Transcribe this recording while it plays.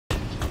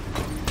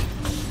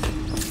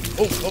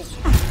oh.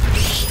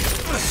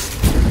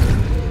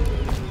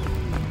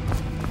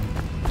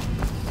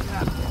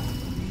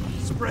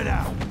 Spread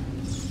out.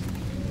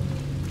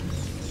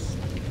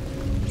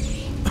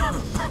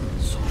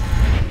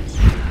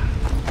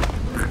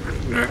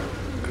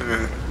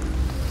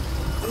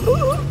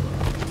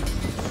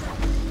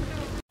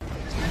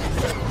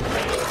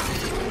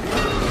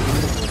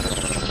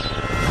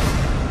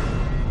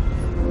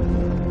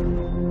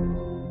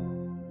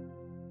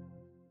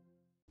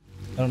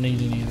 I don't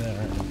need any of that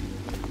right now.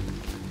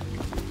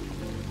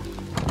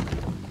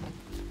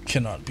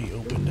 Cannot be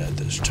opened at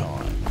this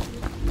time.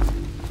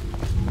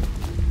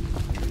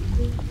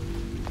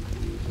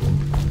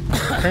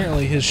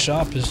 Apparently his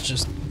shop is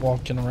just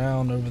walking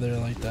around over there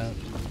like that.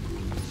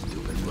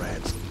 Stupid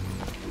rats.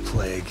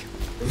 Plague.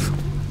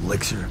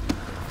 Elixir.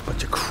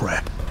 Bunch of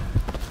crap.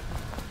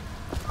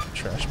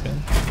 Trash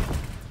bin.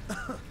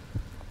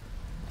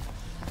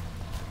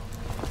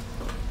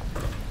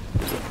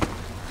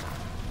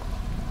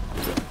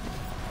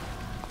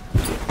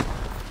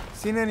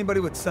 Seen anybody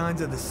with signs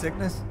of the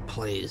sickness?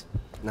 Please,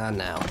 not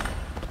now.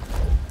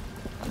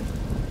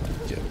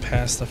 Get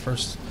past the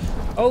first...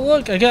 Oh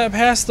look, I got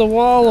past the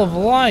wall of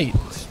light.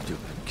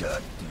 Stupid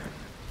goddamn.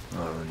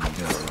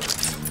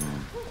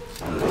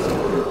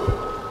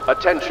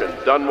 Attention,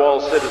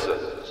 Dunwall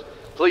citizens.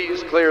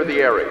 Please clear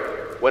the area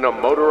when a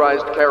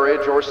motorized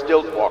carriage or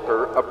stilt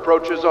walker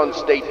approaches on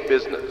state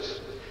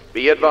business.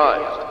 Be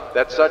advised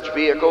that such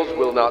vehicles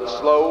will not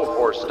slow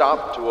or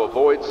stop to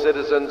avoid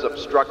citizens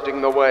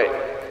obstructing the way.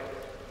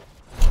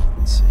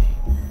 Let's see.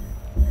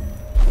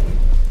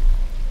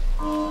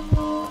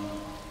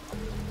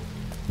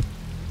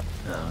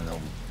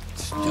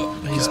 Oh,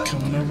 he's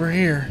coming over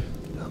here.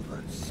 I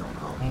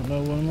don't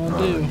know what I'm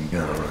gonna do.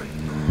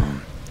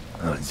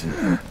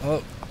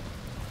 Oh,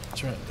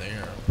 it's right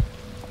there.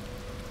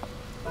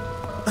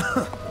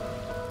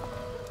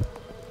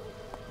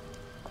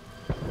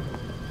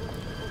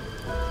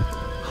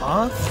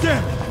 Huh?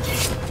 Damn it!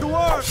 To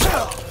work!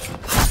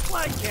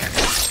 Like it!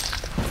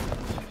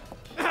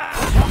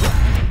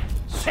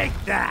 Take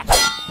that!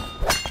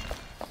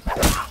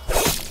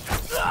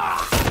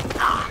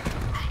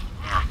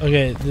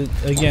 Okay,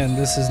 again,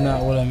 this is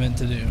not what I meant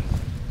to do.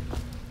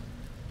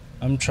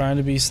 I'm trying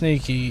to be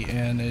sneaky,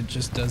 and it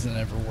just doesn't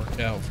ever work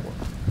out for me.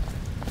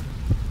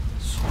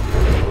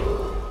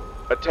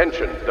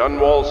 Attention,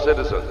 Dunwall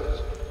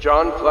citizens.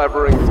 John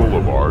Clavering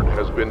Boulevard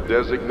has been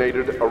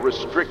designated a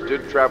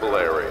restricted travel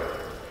area.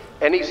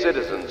 Any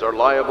citizens are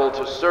liable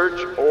to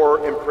search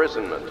or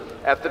imprisonment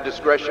at the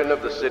discretion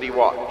of the City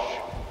Watch.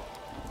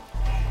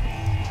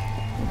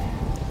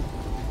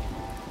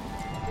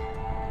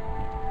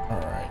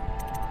 Alright.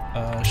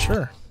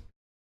 Sure.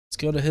 Let's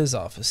go to his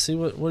office, see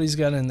what he's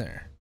got in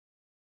there.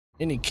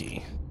 Any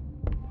key.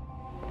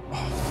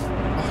 Oh,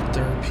 fuck,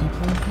 there are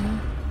people in here?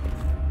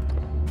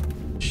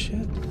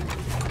 Shit.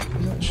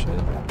 Is that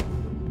shit?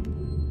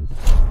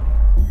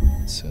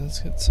 So let's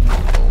get some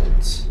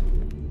bolts.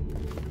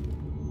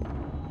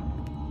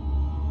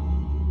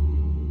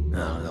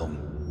 No,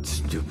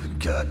 stupid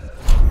god.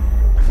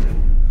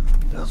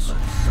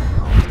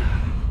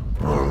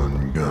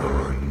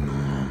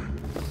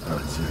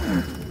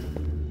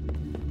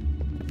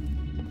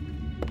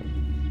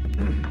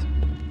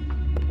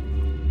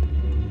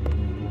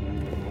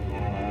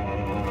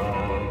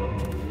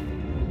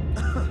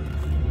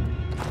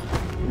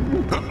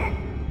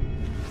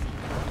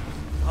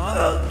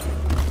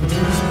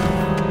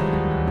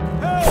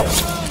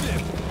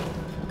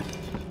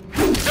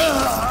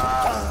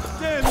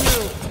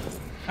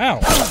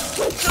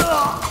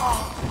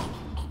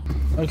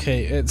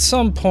 Okay, at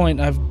some point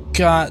I've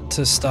got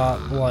to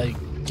stop, like,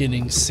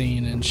 getting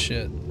seen and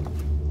shit.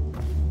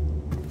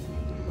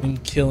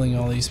 And killing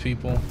all these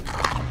people.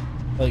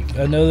 Like,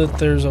 I know that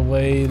there's a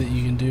way that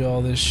you can do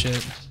all this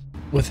shit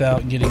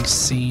without getting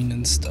seen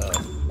and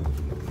stuff.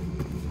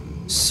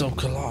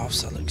 Sokolov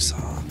Alexa.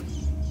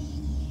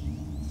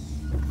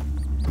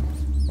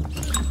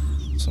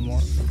 Some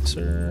more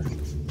elixir.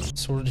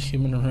 Sorted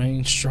human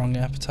range, strong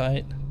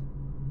appetite.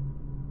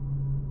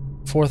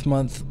 Fourth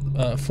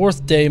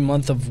day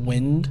month of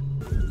wind.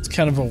 It's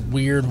kind of a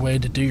weird way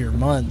to do your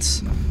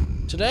months.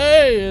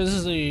 Today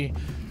is the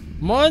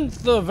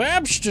month of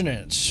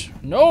abstinence.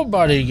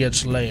 Nobody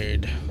gets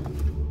laid.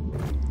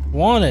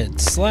 Wanted,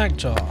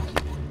 slackjaw.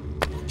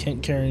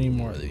 Can't carry any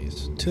more of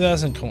these.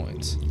 2,000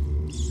 coins.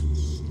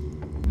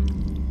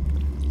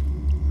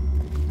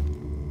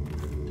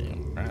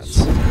 Damn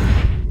rats.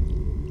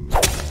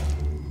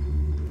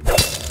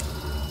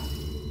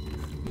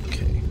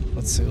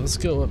 Let's see, let's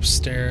go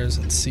upstairs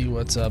and see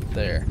what's up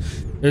there.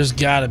 There's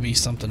gotta be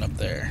something up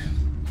there.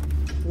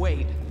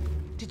 Wait,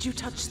 did you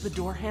touch the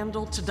door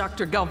handle to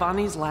Dr.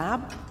 Galvani's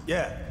lab?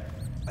 Yeah,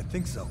 I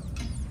think so.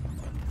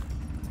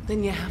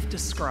 Then you have to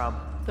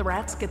scrub. The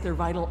rats get their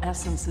vital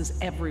essences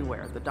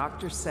everywhere, the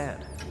doctor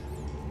said.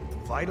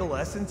 Vital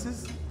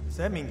essences? Does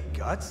that mean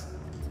guts?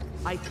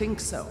 I think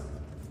so.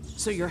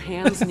 So your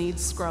hands need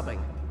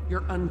scrubbing.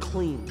 You're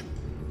unclean.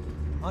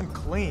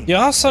 Unclean. You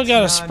also That's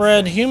gotta nonsense.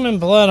 spread human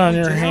blood on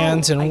your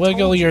hands and I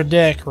wiggle told you. your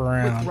dick With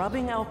around.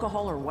 rubbing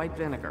alcohol or white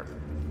vinegar.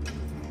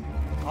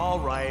 All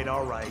right,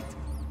 all right.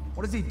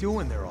 What is he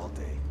doing there all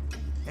day?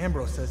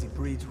 Ambrose says he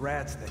breeds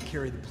rats that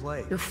carry the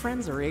plague. Your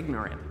friends are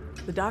ignorant.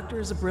 The doctor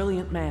is a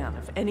brilliant man.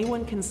 If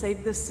anyone can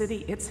save this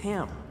city, it's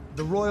him.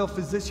 The royal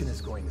physician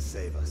is going to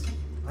save us.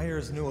 I hear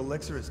his new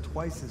elixir is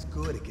twice as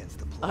good against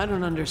the plague. I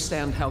don't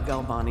understand how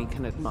Galvani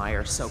can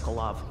admire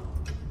Sokolov.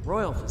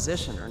 Royal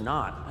physician or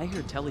not, I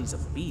hear tell he's a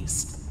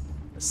beast.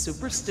 A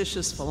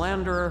superstitious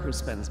philanderer who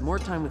spends more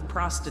time with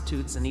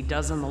prostitutes than he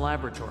does in the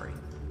laboratory.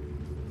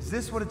 Is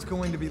this what it's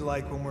going to be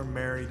like when we're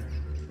married?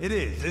 It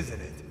is, isn't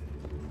it?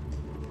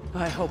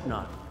 I hope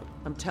not.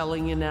 I'm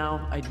telling you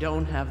now, I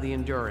don't have the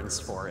endurance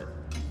for it.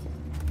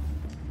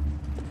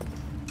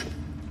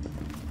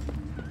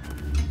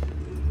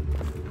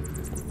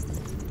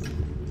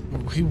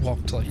 Ooh, he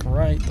walked like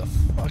right the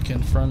fuck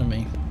in front of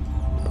me.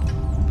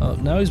 Oh,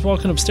 now he's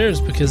walking upstairs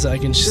because I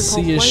can This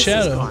see whole his place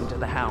has shadow gone to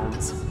the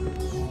hounds.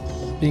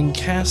 being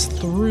cast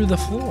through the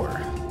floor.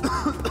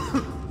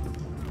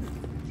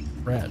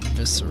 Rat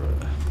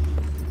viscera.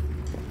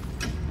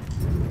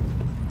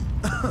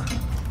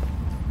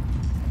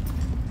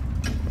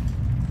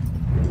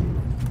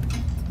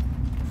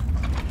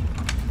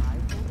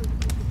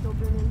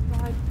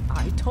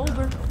 I told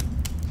her.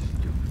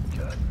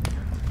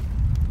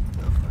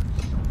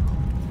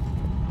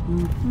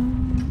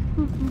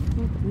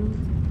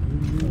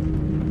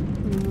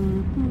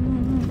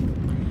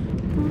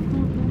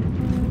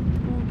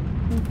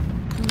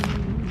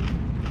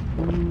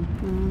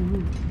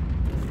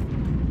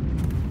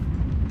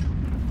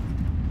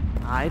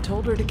 I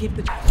told her to keep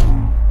the.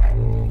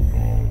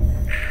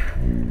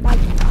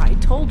 I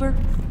told her.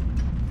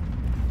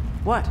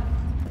 What?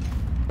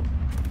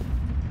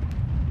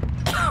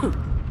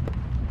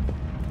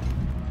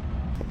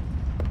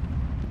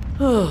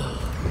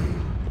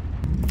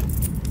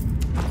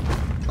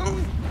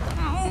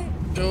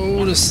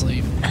 Go to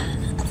sleep.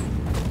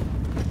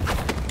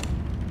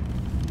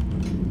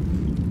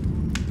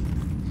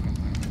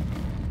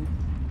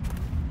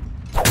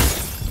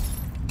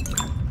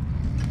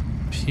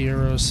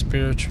 Hero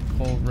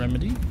spiritual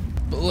remedy.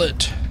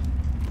 Bullet.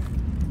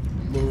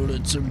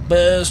 Bullets are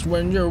best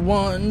when you're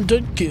one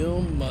to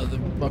kill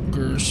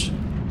motherfuckers.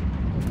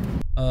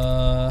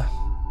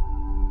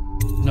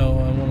 No,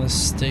 I want to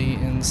stay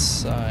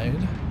inside.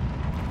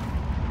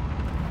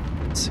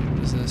 Let's see,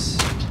 what is this?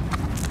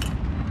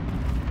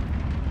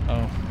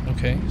 Oh,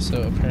 okay,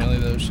 so apparently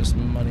that was just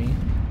money.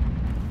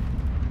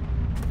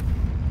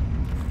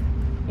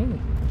 Ooh.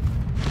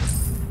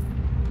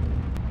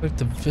 Like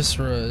the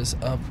viscera is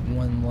up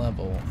one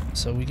level,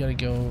 so we gotta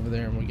go over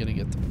there and we gotta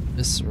get the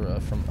viscera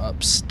from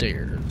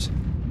upstairs.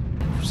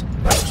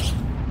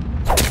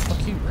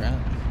 Fuck you, rat.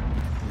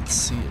 Let's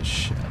see his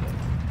shadow.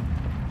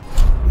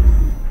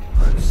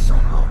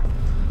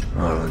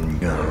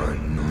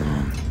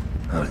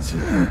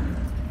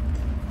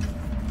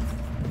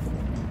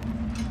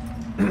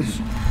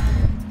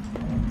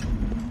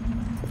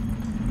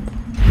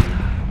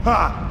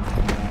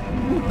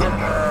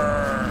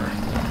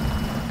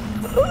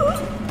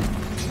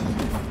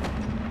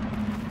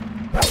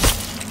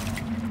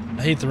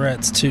 I hate the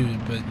rats too,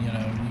 but you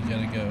know, you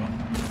gotta go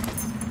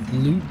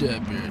loot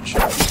that bitch.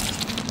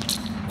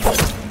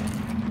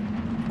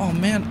 Oh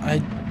man,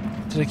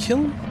 did I kill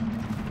him?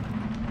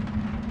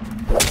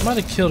 I might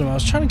have killed him. I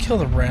was trying to kill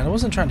the rat. I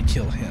wasn't trying to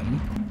kill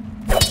him.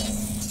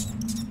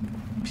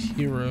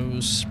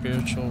 Hero's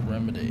spiritual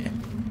remedy.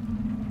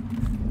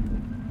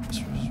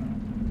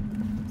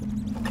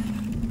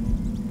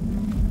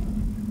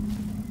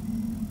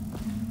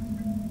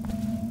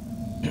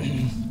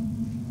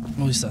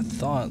 At least I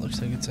thought. Looks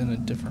like it's in a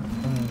different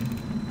room.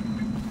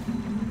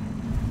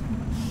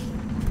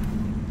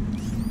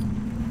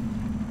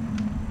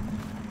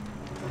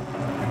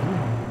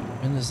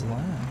 In his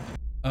lab.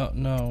 Oh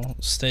no!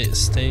 Stay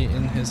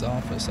in his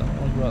office. I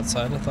don't want to go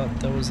outside. I thought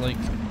that was like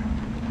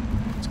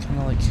it's kind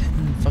of like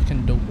hidden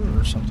fucking door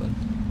or something.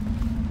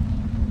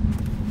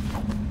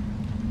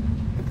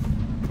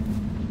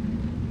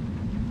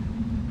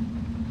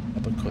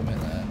 Up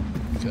equipment. That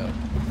go.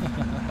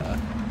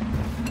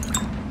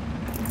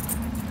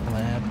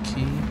 Lab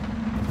key.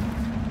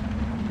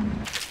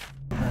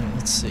 Alright,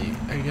 let's see.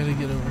 I gotta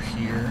get over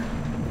here.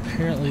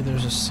 Apparently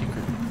there's a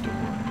secret door.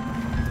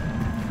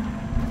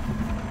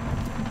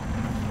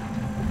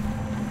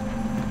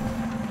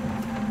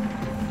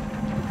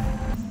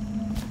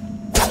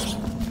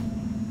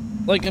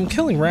 Like, I'm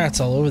killing rats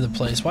all over the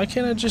place. Why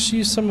can't I just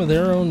use some of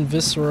their own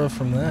viscera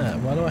from that?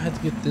 Why do I have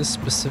to get this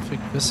specific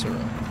viscera?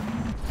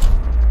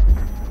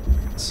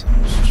 So,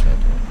 let's try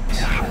to...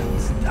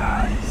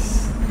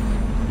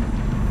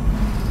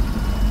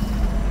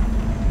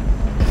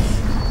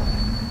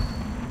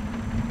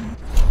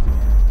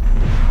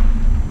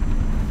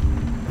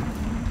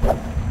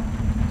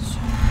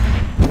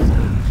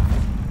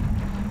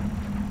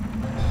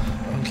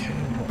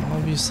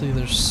 Obviously,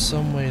 there's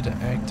some way to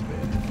activate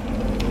it.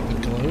 The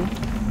globe?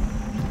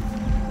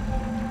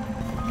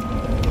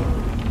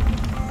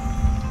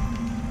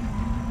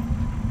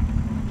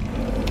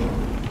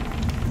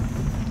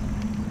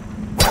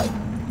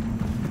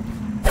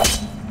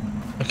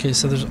 Okay,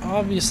 so there's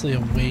obviously a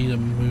way to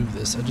move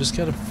this. I just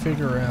gotta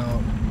figure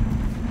out...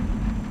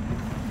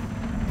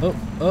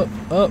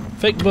 Oh,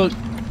 fake book!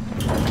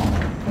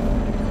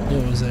 Knew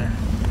it was there.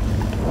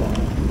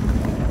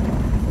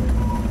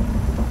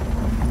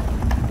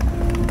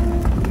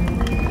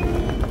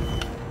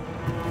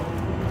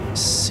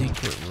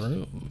 Secret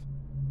room.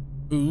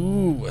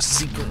 Ooh, a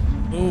secret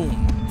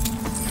room.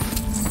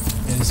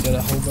 And he's got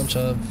a whole bunch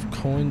of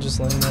coins just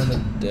laying on the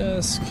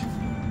desk.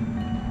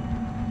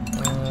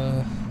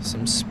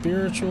 Some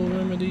spiritual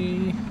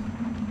remedy.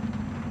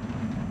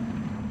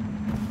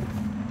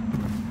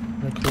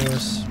 And of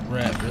course,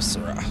 rat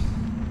viscera.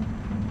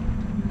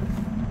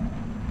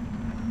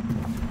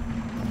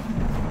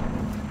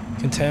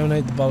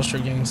 Contaminate the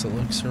balustrade gang's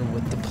elixir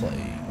with the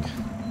plague.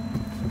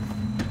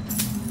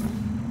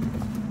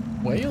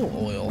 Whale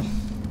oil.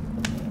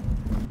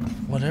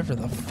 Whatever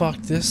the fuck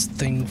this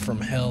thing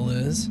from hell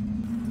is.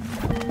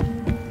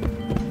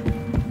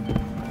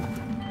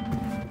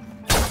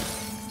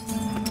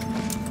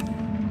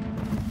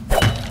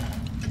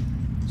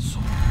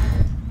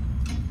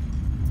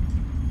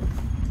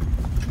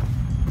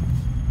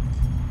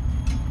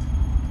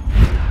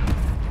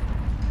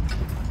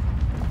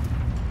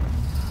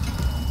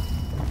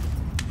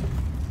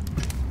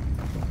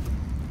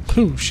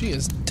 Ooh, she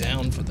is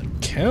down for the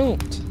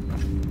count.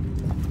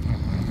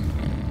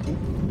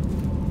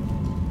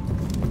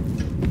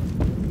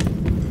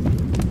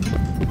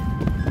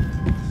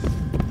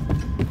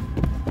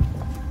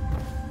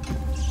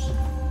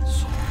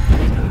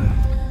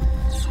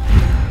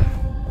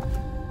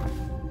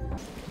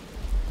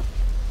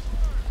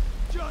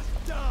 Just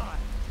die.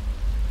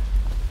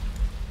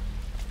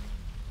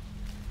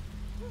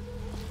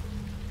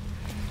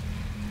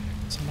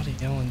 Somebody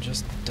yelling,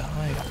 just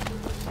die.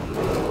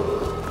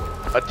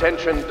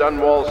 Attention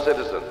Dunwall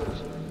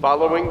citizens.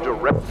 Following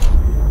direct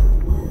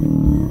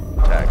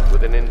contact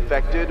with an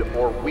infected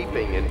or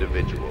weeping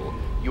individual,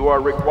 you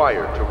are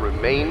required to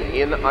remain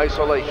in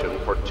isolation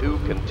for 2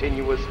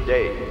 continuous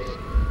days.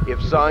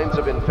 If signs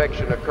of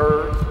infection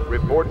occur,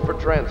 report for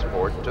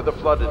transport to the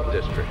flooded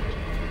district.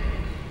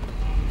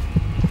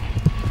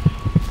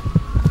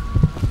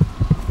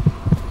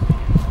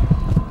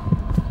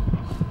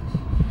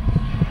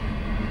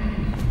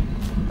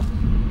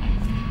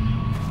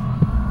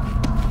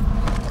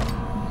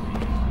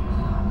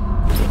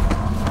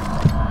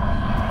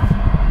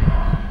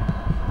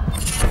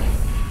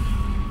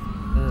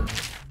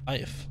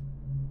 Life.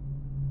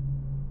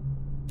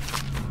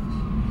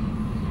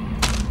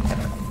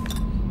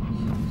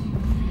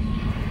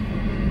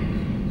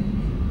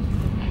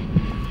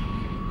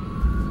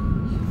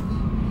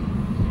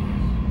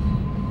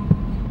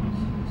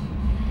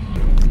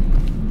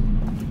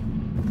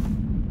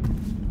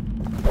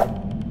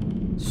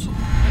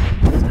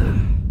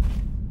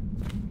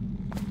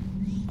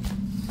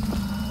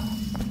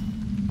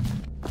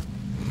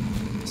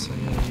 So I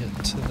gotta get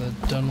to the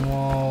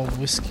Dunwall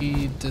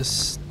Whiskey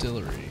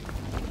Distillery.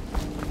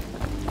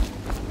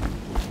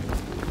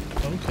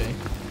 Okay.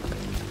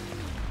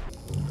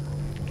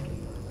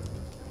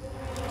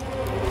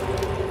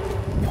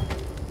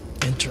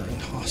 Entering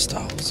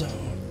hostile zone.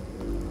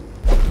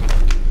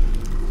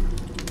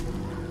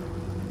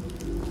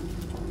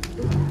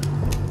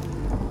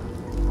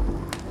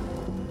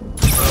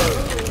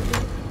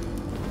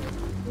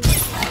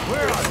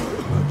 Where are you?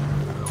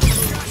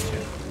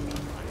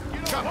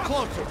 Come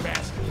closer,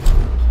 bastard.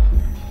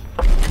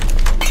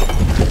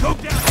 Go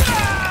down.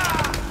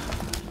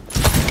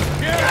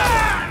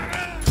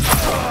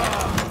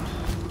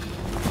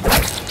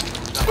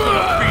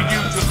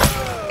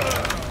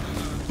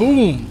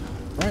 Boom!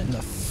 Right in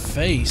the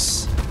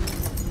face.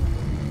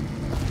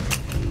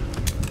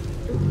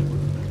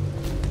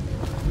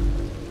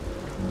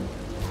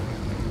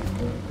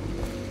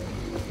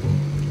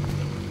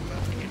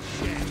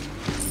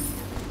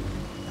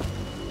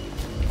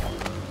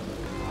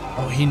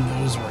 Oh, he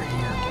knows we're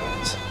here,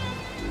 guys.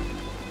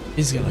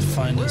 He's gonna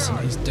find us and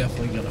he's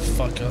definitely gonna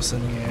fuck us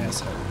in the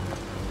asshole.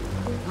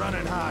 Run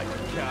and hide, you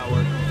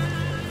coward.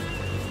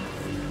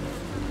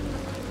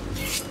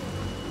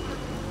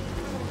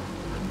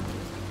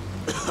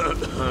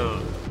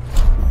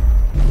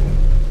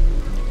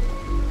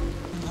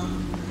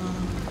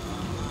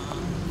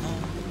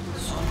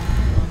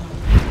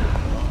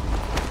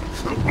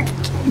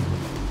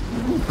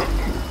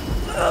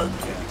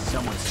 Okay,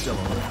 someone's still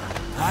around.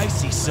 I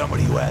see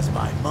somebody who has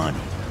my money.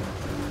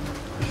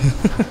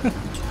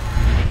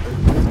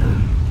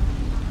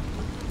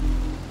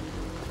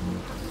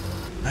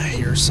 I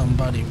hear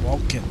somebody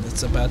walking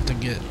that's about to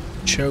get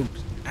choked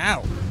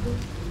out.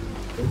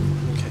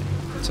 Okay,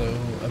 so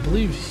I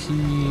believe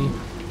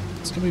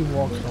it's gonna be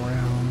walking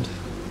around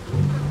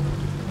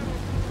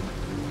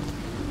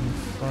in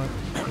front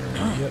here.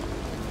 Yep.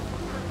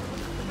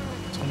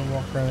 It's gonna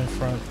walk around in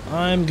front.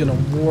 I'm gonna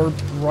warp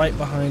right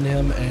behind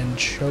him and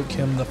choke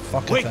him the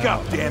fuck out. Wake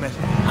up, damn it!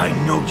 I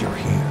know you're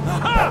here.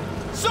 Aha!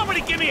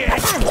 Somebody give me a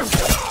hand!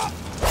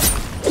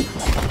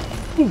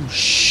 Oh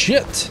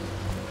shit!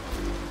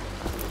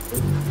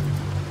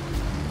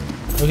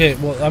 Okay,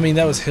 well, I mean,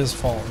 that was his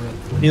fault, really.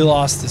 He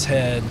lost his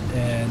head,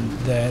 and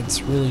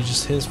that's really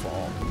just his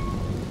fault.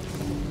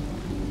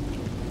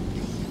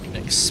 An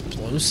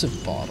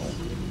explosive bottle.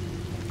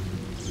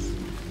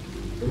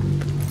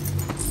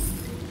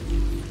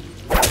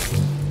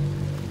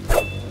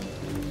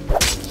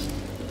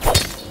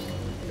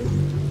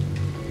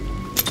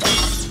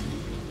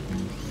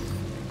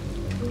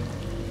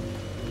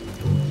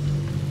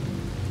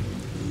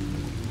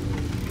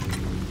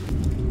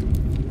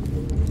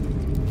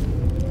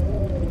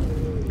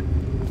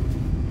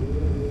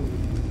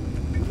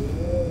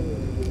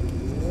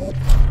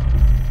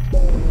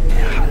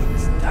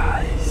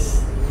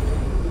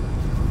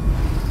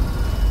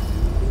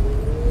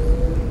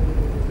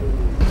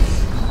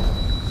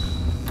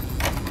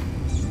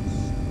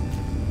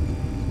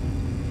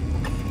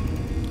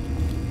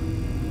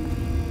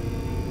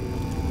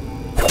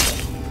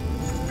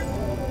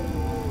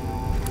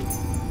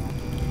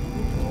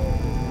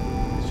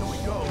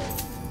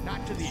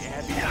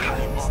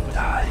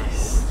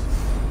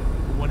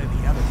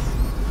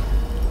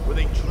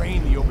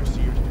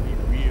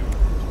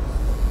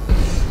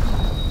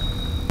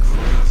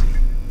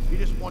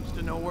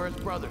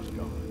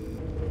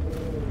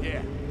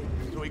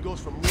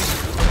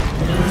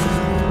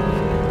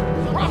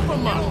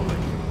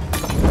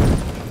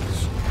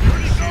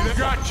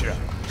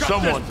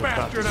 Someone's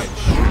about to get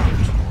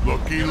shot.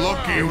 Looky,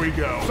 looky. Here we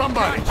go.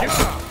 Somebody.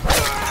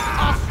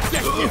 I'll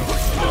stick you.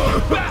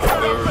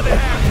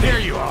 There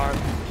you are.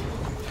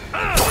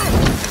 I'm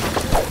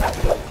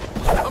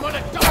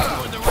gonna dump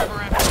you in the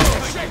river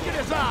after shaking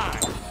his eye.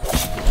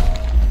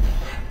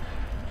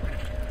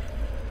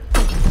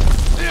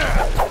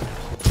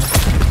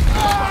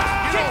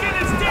 Kicking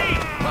his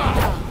teeth.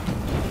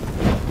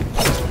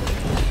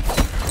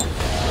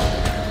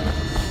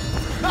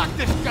 Knock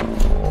this guy.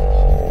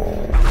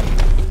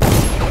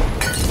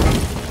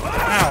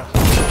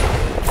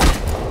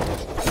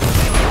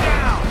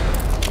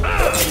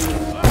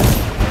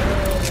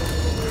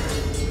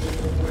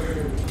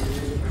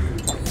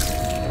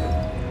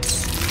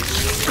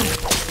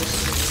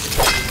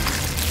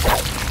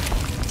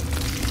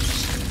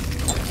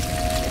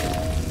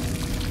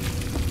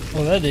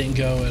 Well, that didn't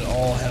go at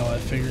all how I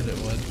figured it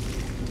would.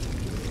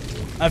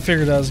 I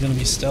figured I was going to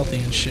be stealthy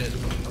and shit,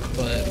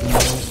 but no.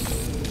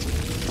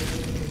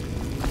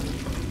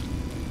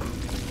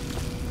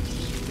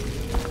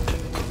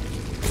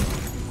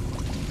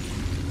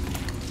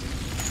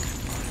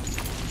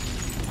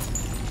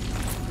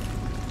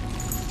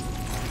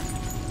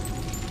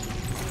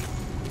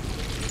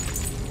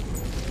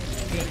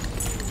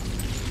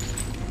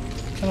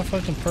 What kind of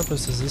fucking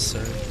purpose does this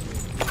serve?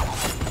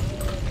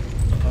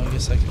 I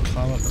guess I could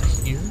climb up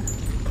here.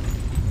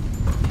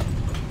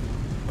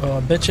 Oh, I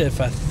bet you if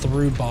I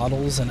threw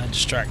bottles and I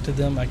distracted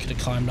them, I could have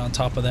climbed on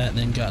top of that and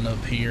then gotten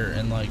up here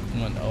and like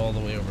went all the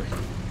way over here.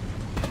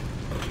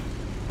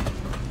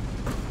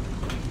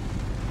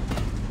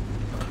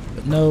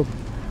 But nope,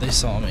 they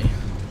saw me.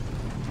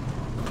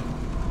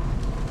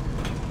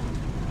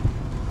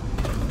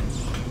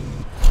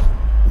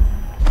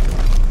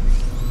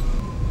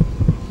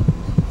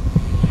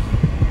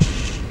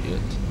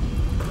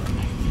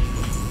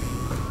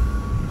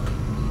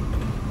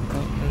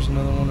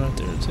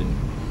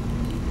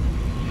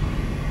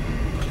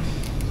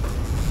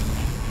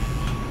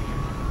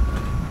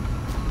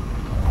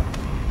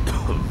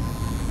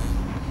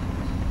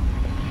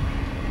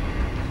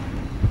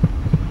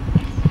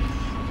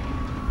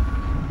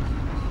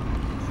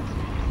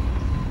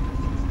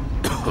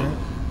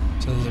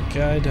 So there's a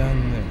guy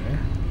down there.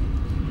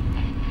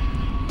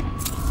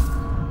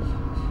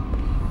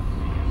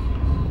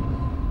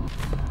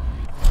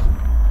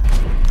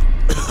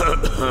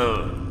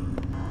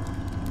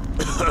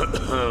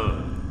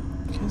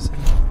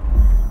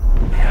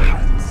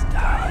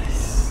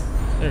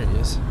 There he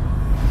is.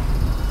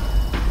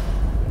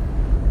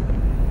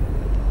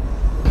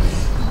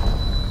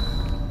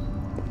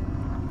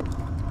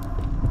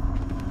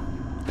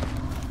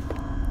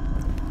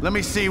 Let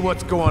me see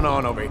what's going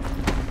on over here.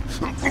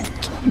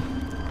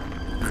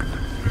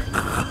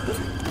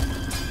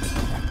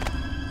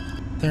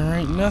 There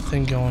ain't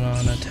nothing going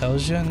on, I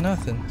tells ya,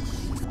 nothing.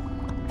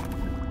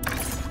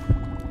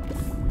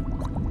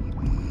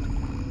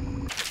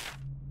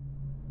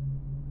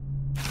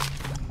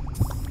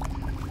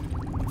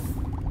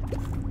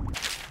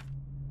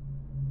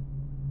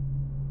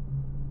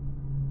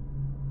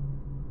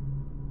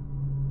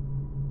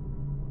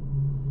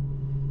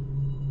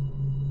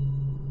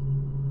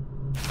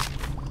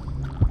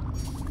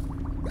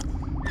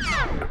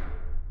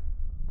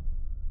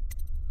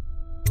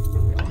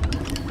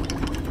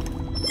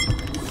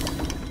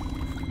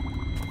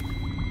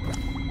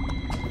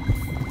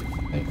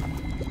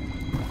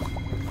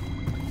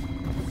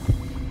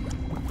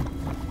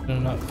 Did I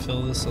not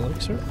fill this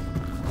elixir?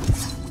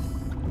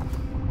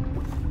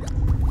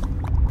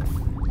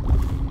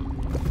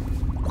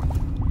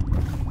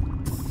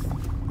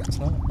 It's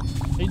not.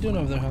 How you doing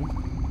over there, hon?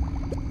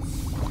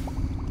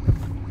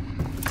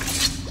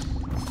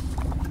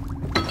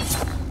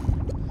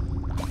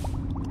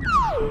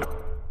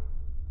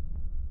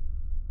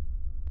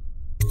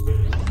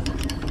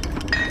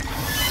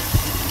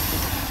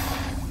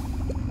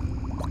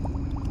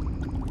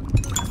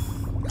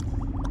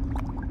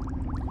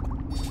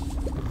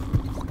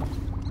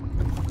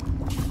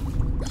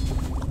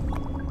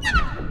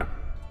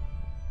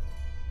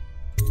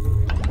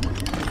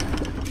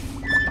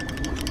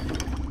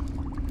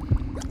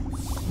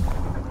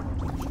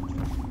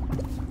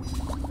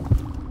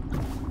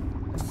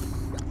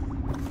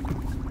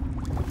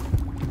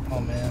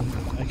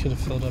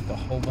 filled up a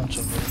whole bunch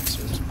of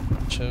elixirs,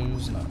 but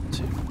chose not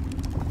to.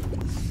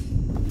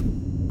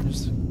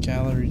 There's the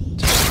gallery.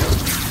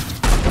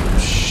 Oh,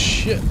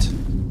 shit.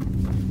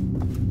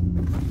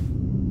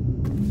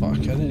 Fuck,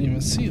 I didn't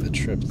even see the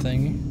trip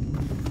thing.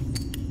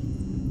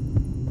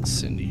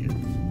 Cindy,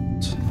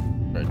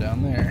 right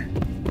down there.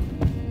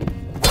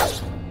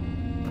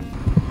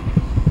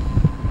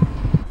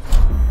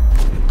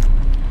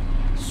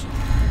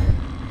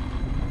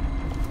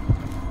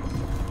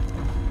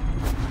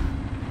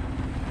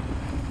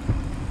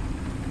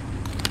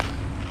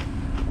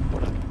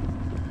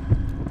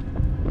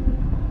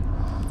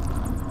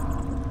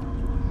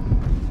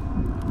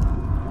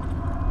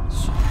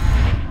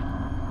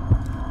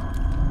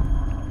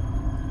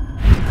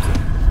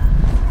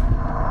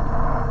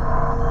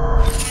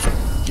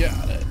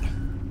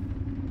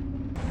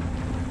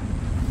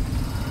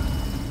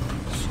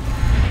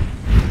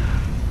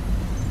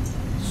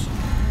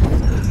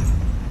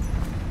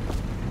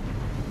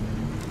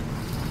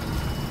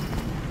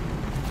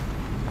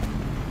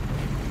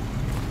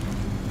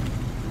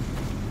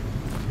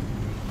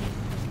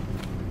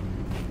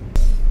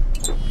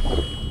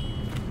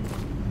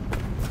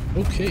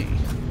 Okay.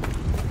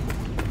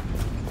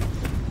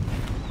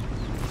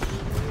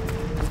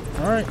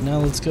 Alright, now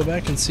let's go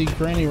back and see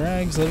Granny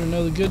Rags, let her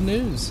know the good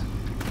news.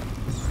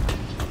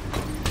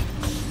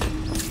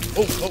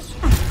 Oh, oh.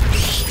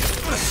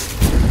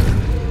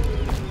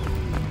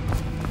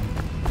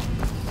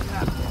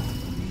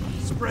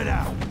 Spread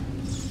out.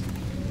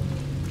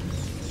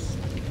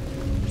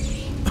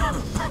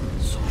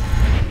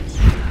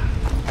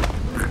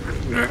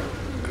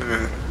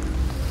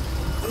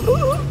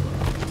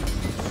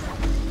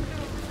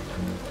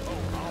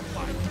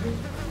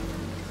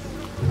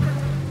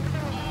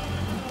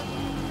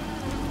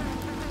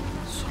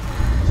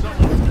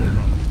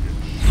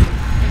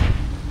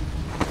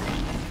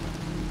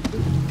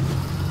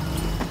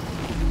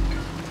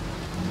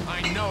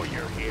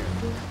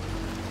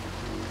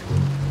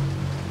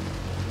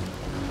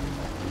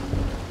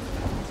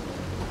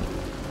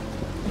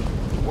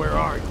 Where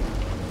are you?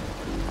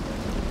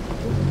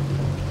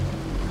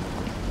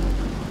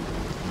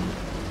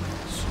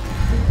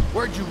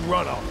 Where'd you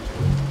run off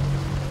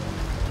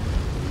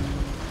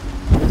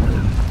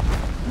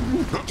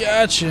to?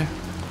 Gotcha.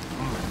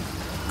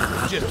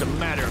 It's just a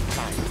matter of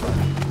time.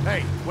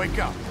 Hey, wake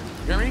up.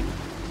 Hear me?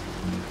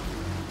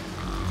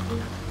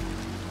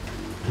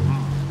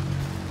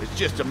 It's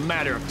just a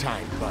matter of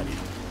time, buddy.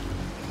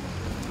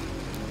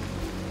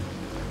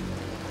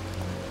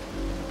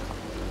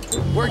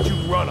 Where'd you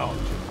run off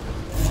to?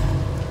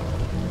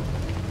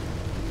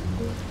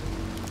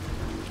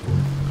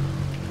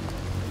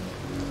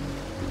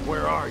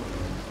 Where are you?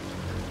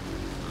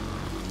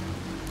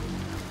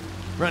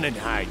 Run and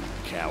hide, you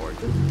coward.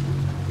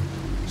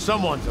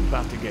 Someone's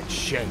about to get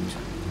shanked.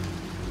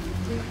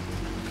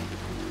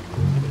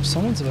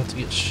 Someone's about to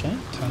get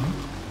shanked, huh?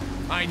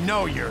 I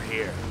know you're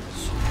here.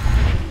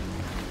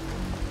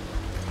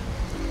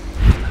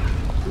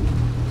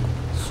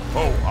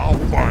 Oh, I'll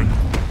find you.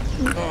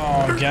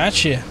 Oh,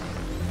 gotcha.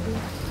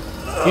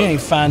 You ain't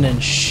finding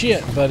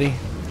shit, buddy.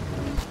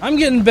 I'm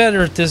getting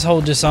better at this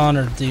whole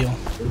Dishonored deal.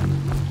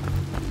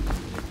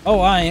 Oh,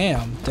 I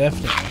am,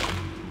 definitely.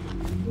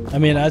 I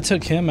mean, I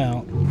took him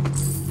out.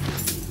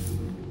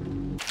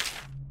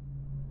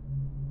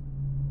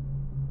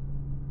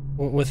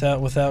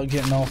 Without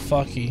getting all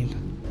fucky.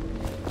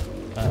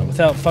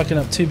 Without fucking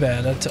up too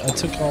bad. I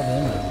took all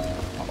them out.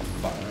 Oh,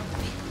 fuck.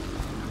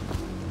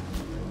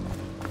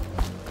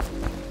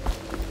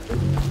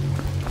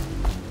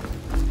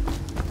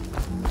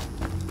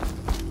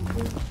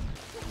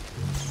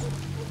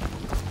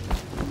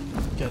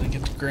 Gotta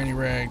get to Granny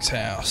Rag's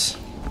house.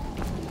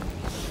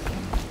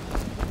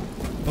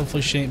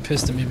 Hopefully she ain't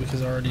pissed at me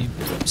because I already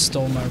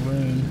stole my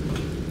room.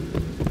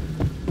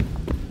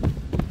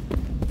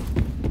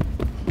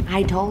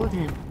 I told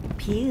him,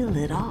 peel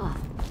it off.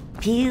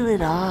 Peel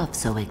it off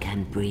so it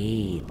can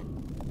breathe.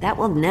 That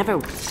will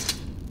never...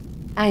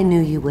 I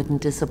knew you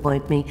wouldn't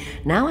disappoint me.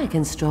 Now I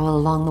can stroll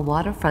along the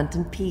waterfront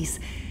in peace.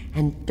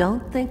 And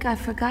don't think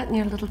I've forgotten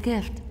your little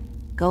gift.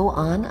 Go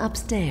on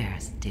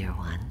upstairs, dear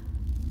one.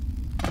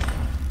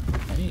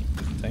 Hey,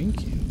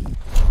 thank you.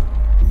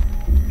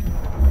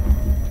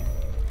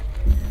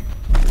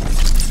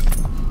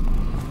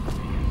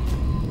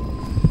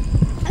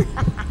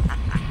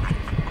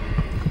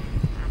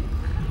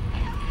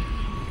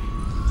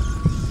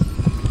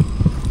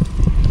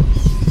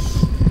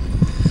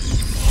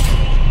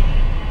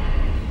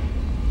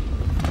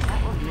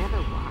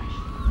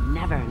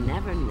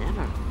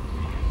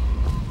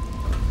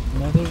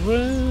 Another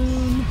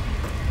room.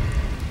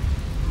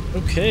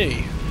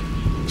 Okay.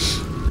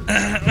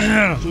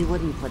 She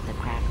wouldn't put the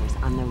crackers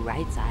on the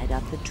right side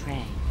of the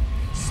tray,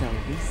 so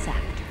we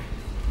sacked her.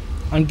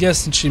 I'm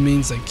guessing she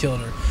means they killed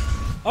her.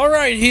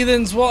 Alright,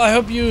 heathens. Well, I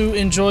hope you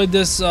enjoyed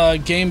this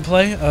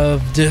gameplay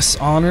of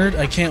Dishonored.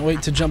 I can't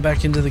wait to jump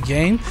back into the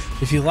game.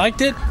 If you liked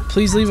it,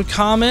 please leave a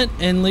comment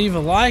and leave a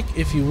like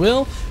if you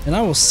will. And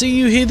I will see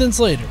you heathens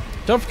later.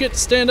 Don't forget to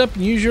stand up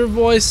and use your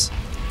voice.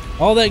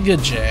 All that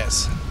good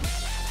jazz.